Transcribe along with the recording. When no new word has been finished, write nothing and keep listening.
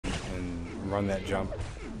run that jump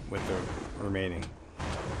with the remaining.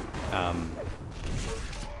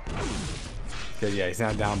 Okay, yeah, he's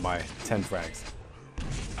now down by 10 frags.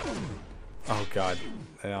 Oh god,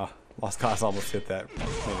 yeah, Lost Cause almost hit that in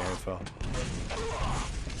there as well.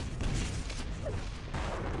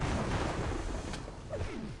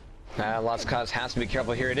 Lost Cause has to be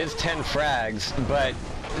careful here. It is 10 frags, but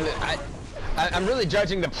I'm really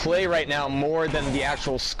judging the play right now more than the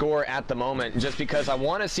actual score at the moment, just because I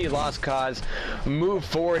want to see Lost Cause move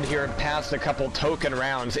forward here past a couple token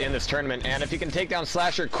rounds in this tournament. And if he can take down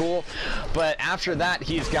Slasher, cool. But after that,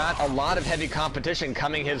 he's got a lot of heavy competition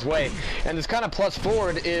coming his way. And this kind of plus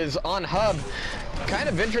forward is on Hub. Kind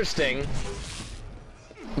of interesting.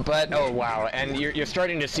 But, oh wow, and you're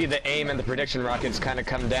starting to see the aim and the prediction rockets kind of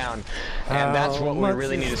come down. And that's what we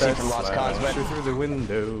really need to see from Lost Cause. But through the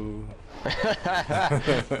window.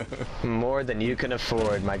 More than you can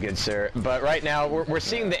afford, my good sir. But right now, we're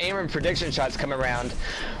seeing the aim and prediction shots come around.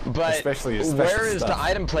 But especially where is stuff. the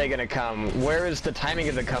item play going to come? Where is the timing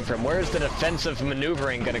going to come from? Where is the defensive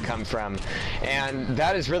maneuvering going to come from? And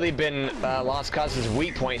that has really been Lost Cause's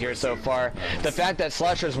weak point here so far. The fact that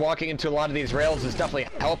Slasher's walking into a lot of these rails is definitely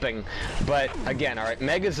helping. But again, all right,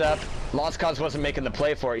 Mega's up. Lost Cause wasn't making the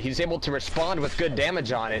play for it. He's able to respond with good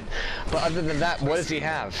damage on it. But other than that, what does he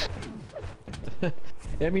have?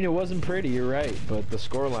 I mean, it wasn't pretty, you're right, but the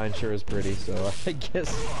scoreline sure is pretty, so I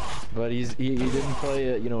guess, but he didn't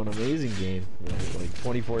play you know, an amazing game, you know, like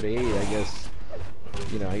 24-8, I guess,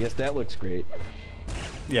 you know, I guess that looks great.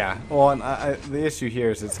 Yeah, well, and the issue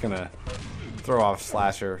here is it's gonna throw off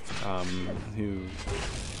Slasher, who, you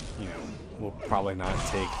know, will probably not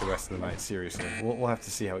take the rest of the night seriously. We'll have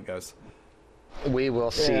to see how it goes. We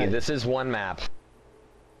will see. Yeah. This is one map.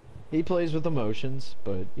 He plays with emotions,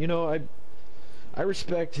 but, you know, I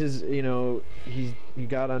respect his, you know, he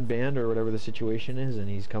got unbanned or whatever the situation is, and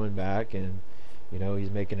he's coming back, and, you know, he's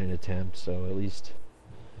making an attempt, so at least,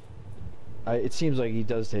 it seems like he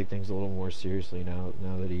does take things a little more seriously now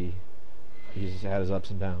that he's had his ups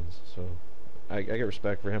and downs, so I get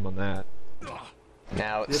respect for him on that.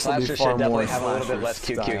 Now, This Slasher should definitely have a little bit less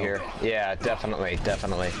QQ style. here. Yeah, definitely.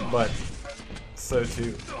 But so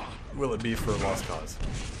too will it be for Lost Cause.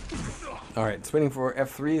 Alright, it's waiting for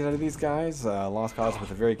F3s out of these guys. Lost Cause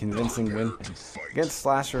with a very convincing win against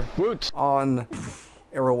Slasher. Woot! On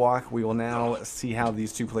Aerowalk, we will now see how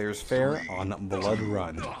these two players fare on Blood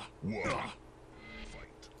Run.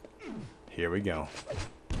 Here we go.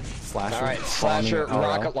 Slasher. Alright, Slasher,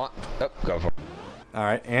 rocket launch. Oh, go for it.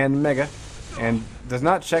 Alright, and Mega. And does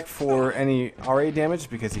not check for any RA damage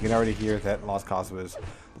because he can already hear that Lost Cause was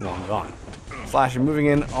long gone. Slasher moving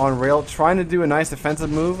in on rail, trying to do a nice defensive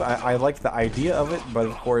move. I liked the idea of it, but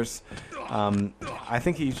of course, I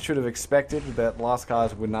think he should have expected that Lost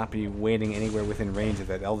Cause would not be waiting anywhere within range of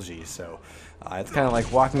that LG. So it's kind of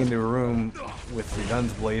like walking into a room with your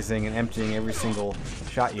guns blazing and emptying every single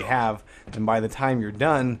shot you have, and by the time you're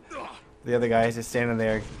done, the other guy is just standing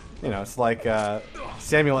there. You know, it's like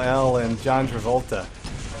Samuel L. and John Travolta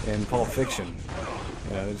in Pulp Fiction.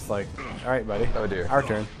 You know, it's like, all right, buddy. Oh dear. Our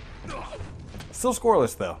turn. Still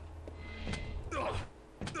scoreless though.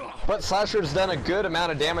 But Slasher's done a good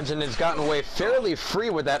amount of damage and has gotten away fairly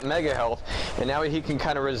free with that mega health. And now he can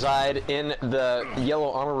kind of reside in the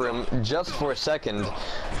yellow armor room just for a second.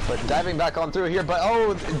 But diving back on through here, but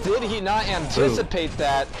oh, did he not anticipate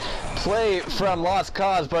that play from Lost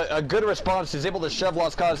Cause? But a good response. He's able to shove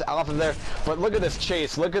Lost Cause off of there. But look at this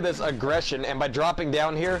chase. Look at this aggression. And by dropping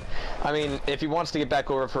down here, I mean, if he wants to get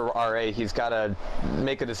back over for RA, he's got to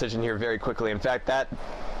make a decision here very quickly. In fact, that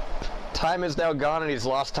time is now gone, and he's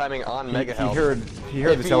lost timing on Mega Health. He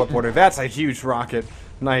heard the teleporter. That's a huge rocket.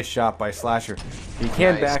 Nice shot by Slasher. He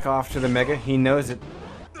can back off to the Mega. He knows it,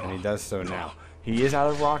 and he does so now. He is out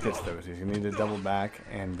of rockets, though, so he's going to need to double back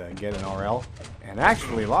and get an RL. And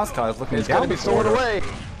actually, Lost Cause looking It's down going to be stolen away.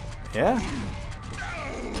 Yeah.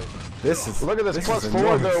 This is Look at this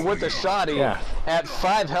 +4 though with the shoddy. Yeah. At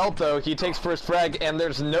 5 health though, he takes first frag, and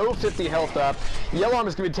there's no 50 health up. Yellow arm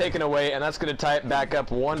is going to be taken away, and that's going to tie it back up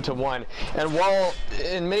 1-1. And while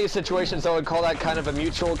in many situations I would call that kind of a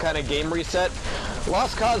mutual kind of game reset,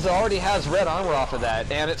 Lost Cause already has red armor off of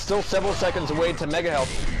that, and it's still several seconds away to mega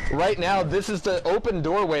health. Right now, this is the open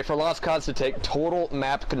doorway for Lost Cause to take total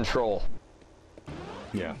map control.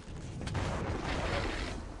 Yeah.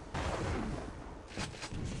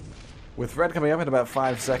 With red coming up in about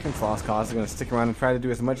 5 seconds, Lost Cause is going to stick around and try to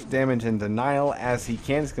do as much damage in denial as he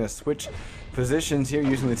can. He's going to switch positions here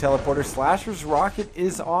using the teleporter. Slasher's rocket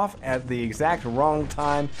is off at the exact wrong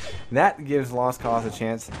time. That gives Lost Cause a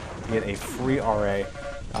chance to get a free RA.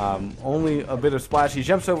 Only a bit of splash. He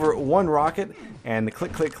jumps over one rocket, and the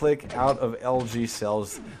click, click, click out of LG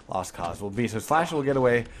Cell's Lost Cause will be. So Slasher will get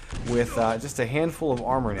away with just a handful of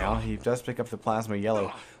armor now. He does pick up the plasma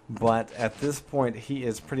yellow, but at this point he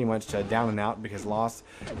is pretty much down and out because Lost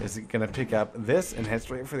is going to pick up this and head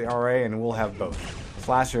straight for the RA, and we'll have both.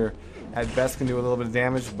 Slasher at best can do a little bit of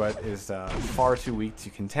damage, but is far too weak to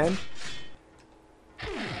contend.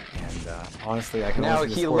 And honestly, I can now only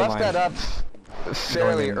see the he score left line that up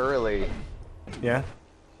fairly early. Yeah?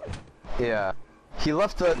 Yeah. He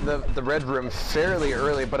left the red room fairly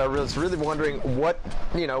early, but I was really wondering what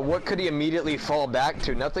could he immediately fall back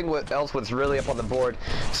to? Nothing else was really up on the board,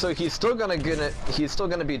 so he's still gonna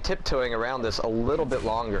be tiptoeing around this a little bit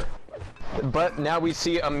longer. But now we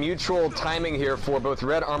see a mutual timing here for both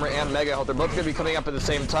Red Armor and Mega Health. They're both going to be coming up at the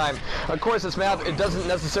same time. Of course, this map, it doesn't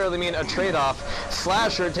necessarily mean a trade-off.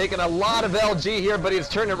 Slasher taking a lot of LG here, but he's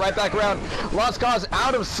turned it right back around. Lost Cause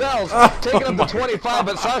out of cells, taking up to 25,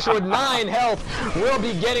 but Slasher with 9 health will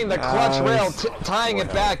be getting the clutch rail, tying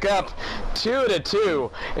it back up 2-2.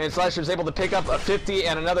 And Slasher's able to pick up a 50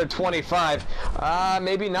 and another 25.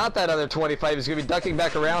 Maybe not that other 25. He's going to be ducking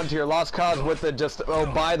back around here. Lost Cause with the just, oh,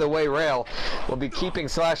 by the way, rail. Will be keeping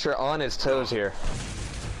Slasher on his toes here.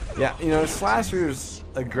 Yeah, you know, Slasher's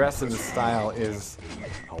aggressive style is...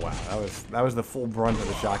 Oh wow, that was the full brunt of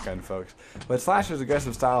the shotgun, folks. But Slasher's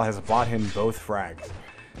aggressive style has bought him both frags.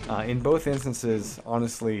 In both instances,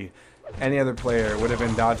 honestly, any other player would have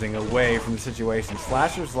been dodging away from the situation.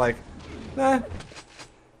 Slasher's like, nah.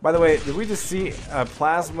 By the way, did we just see a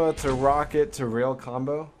plasma to rocket to rail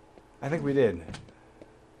combo? I think we did.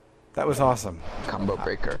 That was awesome. Combo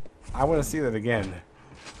breaker. I want to see that again.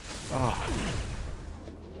 Oh.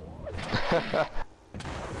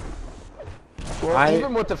 Well,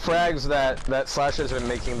 even with the frags that Slasher's been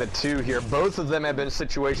making, the 2 here, both of them have been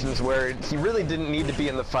situations where he really didn't need to be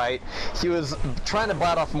in the fight. He was trying to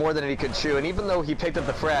bite off more than he could chew, and even though he picked up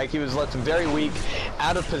the frag, he was left very weak,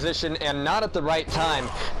 out of position, and not at the right time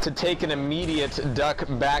to take an immediate duck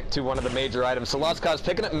back to one of the major items. So Lost Cause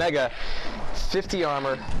picking up Mega, 50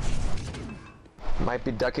 armor. Might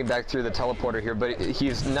be ducking back through the teleporter here, but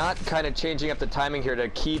he's not kind of changing up the timing here to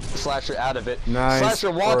keep Slasher out of it. Nice.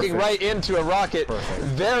 Slasher walking right into a rocket. Perfect.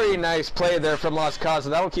 Very nice play there from Lost Cause,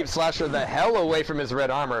 and that will keep Slasher the hell away from his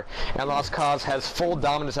red armor. And Lost Cause has full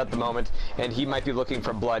dominance at the moment, and he might be looking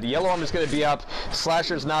for blood. Yellow armor's going to be up.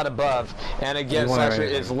 Slasher's not above, and again, Slasher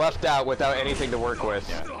is left out without anything to work with.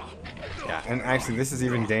 Yeah, and actually, this is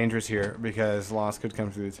even dangerous here because Lost could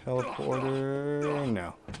come through the teleporter.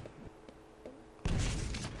 No.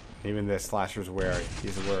 Even this Slasher's wary.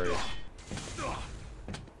 He's wary.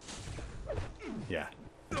 Yeah.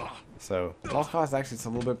 So, Lost Cause actually is a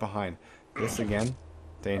little bit behind. This again,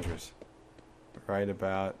 dangerous. Right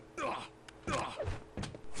about...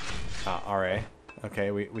 RA.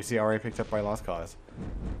 Okay, we see RA picked up by Lost Cause.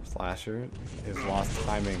 Slasher is lost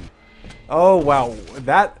timing. Oh, wow.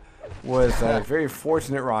 That was a very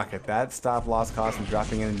fortunate rocket. That stopped Lost Cause from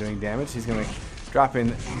dropping in and doing damage. He's going to drop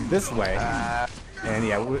in this way. And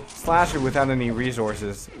yeah, Slasher without any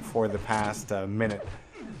resources for the past minute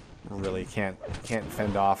really can't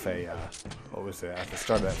fend off a what was it at the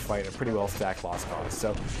start of that fight, a pretty well stacked Lost Cause.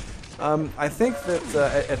 So I think that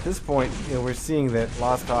at this point, you know, we're seeing that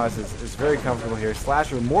Lost Cause is very comfortable here.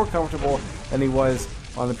 Slasher more comfortable than he was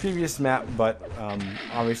on the previous map, but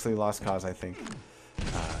obviously Lost Cause, I think,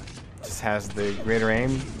 just has the greater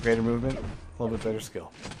aim, greater movement, a little bit better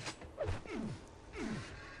skill.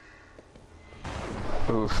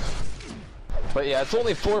 Oof. But yeah, it's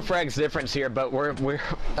only 4 frags difference here, but we're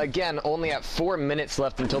again only at 4 minutes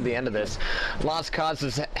left until the end of this. Lost Cause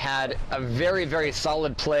has had a very, very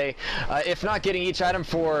solid play. If not getting each item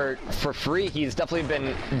for free, he's definitely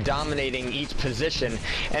been dominating each position,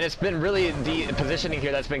 and it's been really the positioning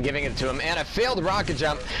here that's been giving it to him. And a failed rocket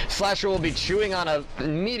jump. Slasher will be chewing on a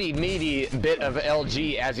meaty bit of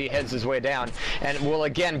LG as he heads his way down, and will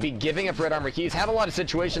again be giving up red armor. He's had a lot of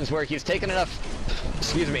situations where he's taken enough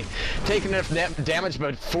damage,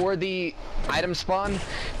 but for the item spawn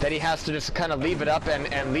that he has to just kind of leave it up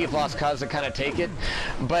and leave Lost Cause to kind of take it.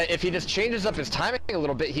 But if he just changes up his timing a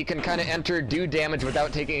little bit, he can kind of do damage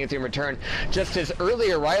without taking anything in return. Just his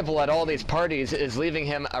early arrival at all these parties is leaving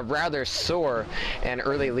him a rather sore and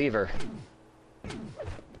early leaver.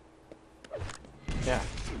 Yeah,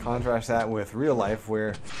 contrast that with real life, where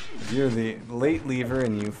if you're the late leaver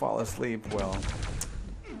and you fall asleep, well,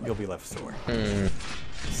 you'll be left sore.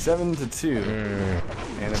 7-2,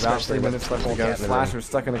 and about 3 minutes left to go. Slasher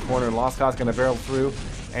stuck in the corner. Lost Cause going to barrel through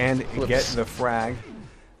and get the frag.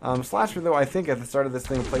 Slasher, though, I think at the start of this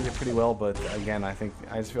thing played it pretty well, but again, I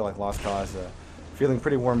just feel like Lost Cause feeling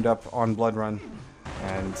pretty warmed up on Blood Run.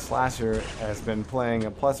 And Slasher has been playing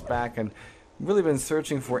a plus back and really been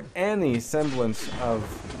searching for any semblance of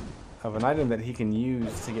an item that he can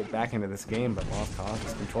use to get back into this game, but Lost Cause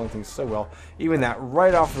is controlling things so well. Even that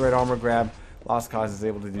right off the red armor grab, Lost Cause is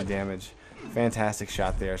able to do damage. Fantastic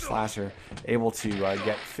shot there. Slasher able to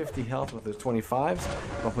get 50 health with his 25s,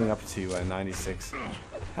 bumping up to 96.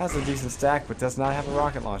 Has a decent stack, but does not have a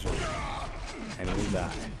rocket launcher. And he will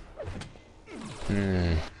die.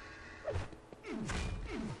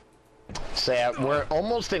 So yeah, we're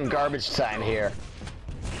almost in garbage time here.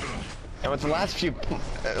 And with the last few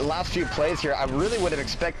plays here, I really would have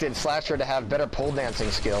expected Slasher to have better pole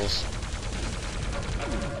dancing skills.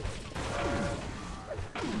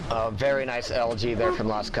 Very nice LG there from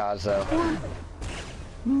Lost Cause, though.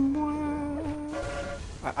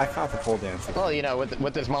 I caught the pole dancing. Well, you know,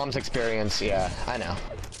 with his mom's experience, yeah, I know.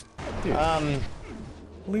 Dude,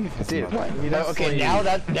 leave his mother. Okay,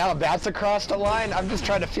 now that's across the line. I'm just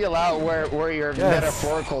trying to feel out where your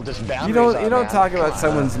metaphorical just boundaries are. You don't talk about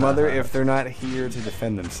someone's mother if they're not here to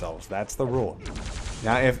defend themselves. That's the rule.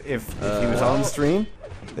 Now, if he was on stream,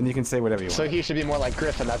 then you can say whatever you want. So he should be more like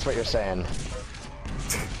Griffin. That's what you're saying.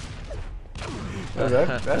 Oh,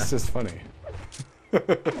 that's just funny.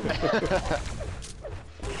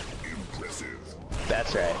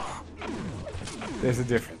 That's right. There's a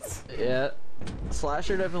difference. Yeah.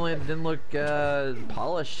 Slasher definitely didn't look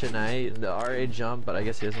polished tonight. The RA jump, but I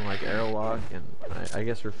guess he doesn't like arrow walk, and I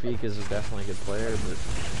guess Rafik is definitely a good player, but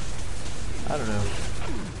I don't know.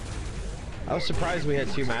 I was surprised we had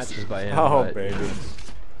 2 matches by him. Oh, but, baby. You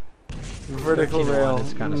know, Vertical rail.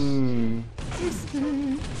 It's kind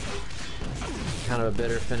of a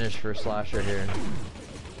bitter finish for Slasher here.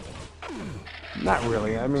 Not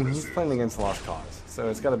really. I mean, he's playing against Lost Cause, so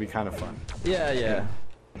it's got to be kind of fun. Yeah.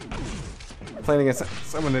 Playing against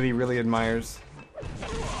someone that he really admires.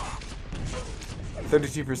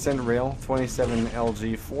 32% rail, 27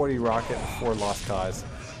 LG, 40 rocket, 4 Lost Cause,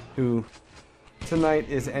 who tonight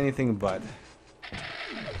is anything but.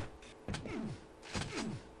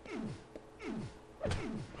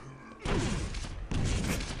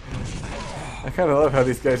 I kind of love how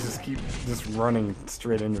these guys just keep just running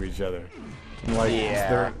straight into each other. Like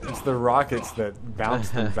it's the rockets that bounce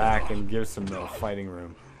them back and gives them no fighting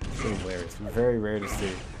room. It's really hilarious. Very rare to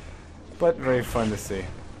see, but very fun to see.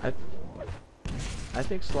 I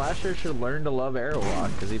think Slasher should learn to love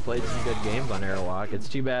Airwalk because he played some good games on Airwalk. It's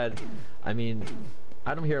too bad. I mean,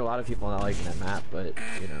 I don't hear a lot of people not liking that map, but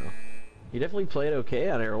you know, he definitely played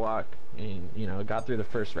okay on Airwalk. And, you know, got through the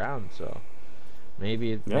first round, so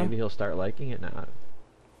maybe he'll start liking it now.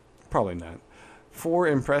 Probably not. 4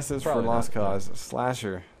 impressives for Lost not, Cause.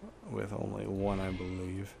 Slasher with only 1, I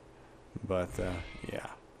believe. But yeah.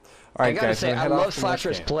 All right, I gotta guys, say, I head off love to the next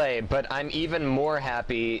Slasher's game. play, but I'm even more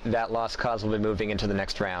happy that Lost Cause will be moving into the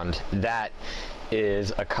next round. That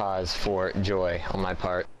is a cause for joy on my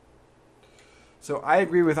part. So I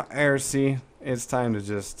agree with IRC. It's time to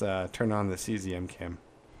just turn on the CZM cam.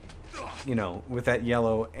 You know, with that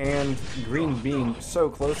yellow and green being so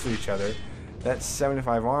close to each other, that's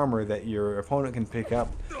 75 armor that your opponent can pick up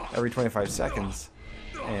every 25 seconds.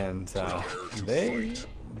 And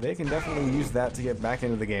they can definitely use that to get back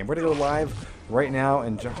into the game. We're going to go live right now.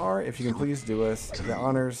 And Jahar, if you can please do us the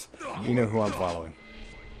honors, you know who I'm following.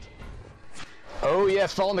 Oh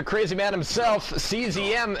yes, following the crazy man himself,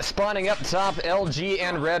 CZM spawning up top. LG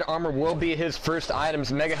and red armor will be his first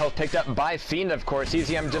items. Mega health picked up by Fiend, of course.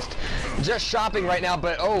 CZM just shopping right now,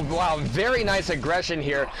 but oh wow, very nice aggression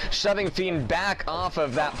here, shoving Fiend back off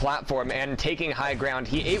of that platform and taking high ground.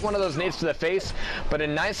 He ate one of those nades to the face, but a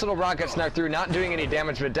nice little rocket snuck through, not doing any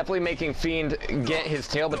damage, but definitely making Fiend get his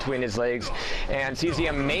tail between his legs. And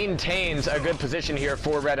CZM maintains a good position here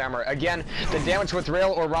for red armor. Again, the damage with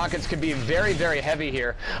rail or rockets could be very heavy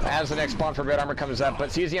here as the next spawn for red armor comes up, but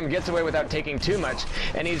CZM gets away without taking too much,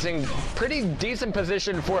 and he's in pretty decent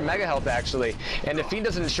position for mega health actually. And if he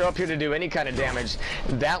doesn't show up here to do any kind of damage,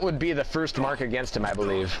 that would be the first mark against him, I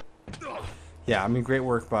believe. Yeah, I mean, great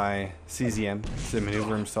work by CZM to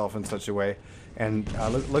maneuver himself in such a way. And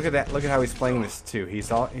look at that! Look at how he's playing this too. He's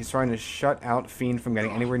trying to shut out Fiend from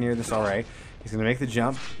getting anywhere near this RA. He's going to make the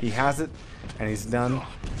jump. He has it, and he's done.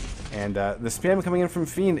 And the spam coming in from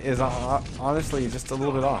Fiend is honestly just a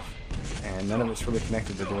little bit off, and none of it's really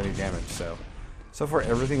connected to do any damage. So far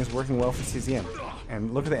everything is working well for CZM.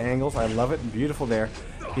 And look at the angles. I love it. Beautiful there.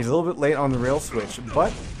 He's a little bit late on the rail switch,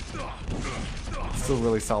 but still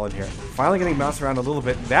really solid here. Finally getting bounced around a little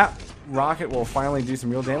bit. That rocket will finally do some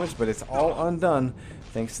real damage, but it's all undone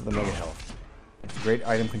thanks to the mega health. Great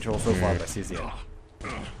item control so far by CZM.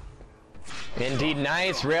 Indeed,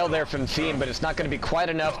 nice rail there from Theme, but it's not going to be quite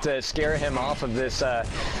enough to scare him off of this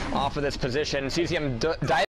position. CCM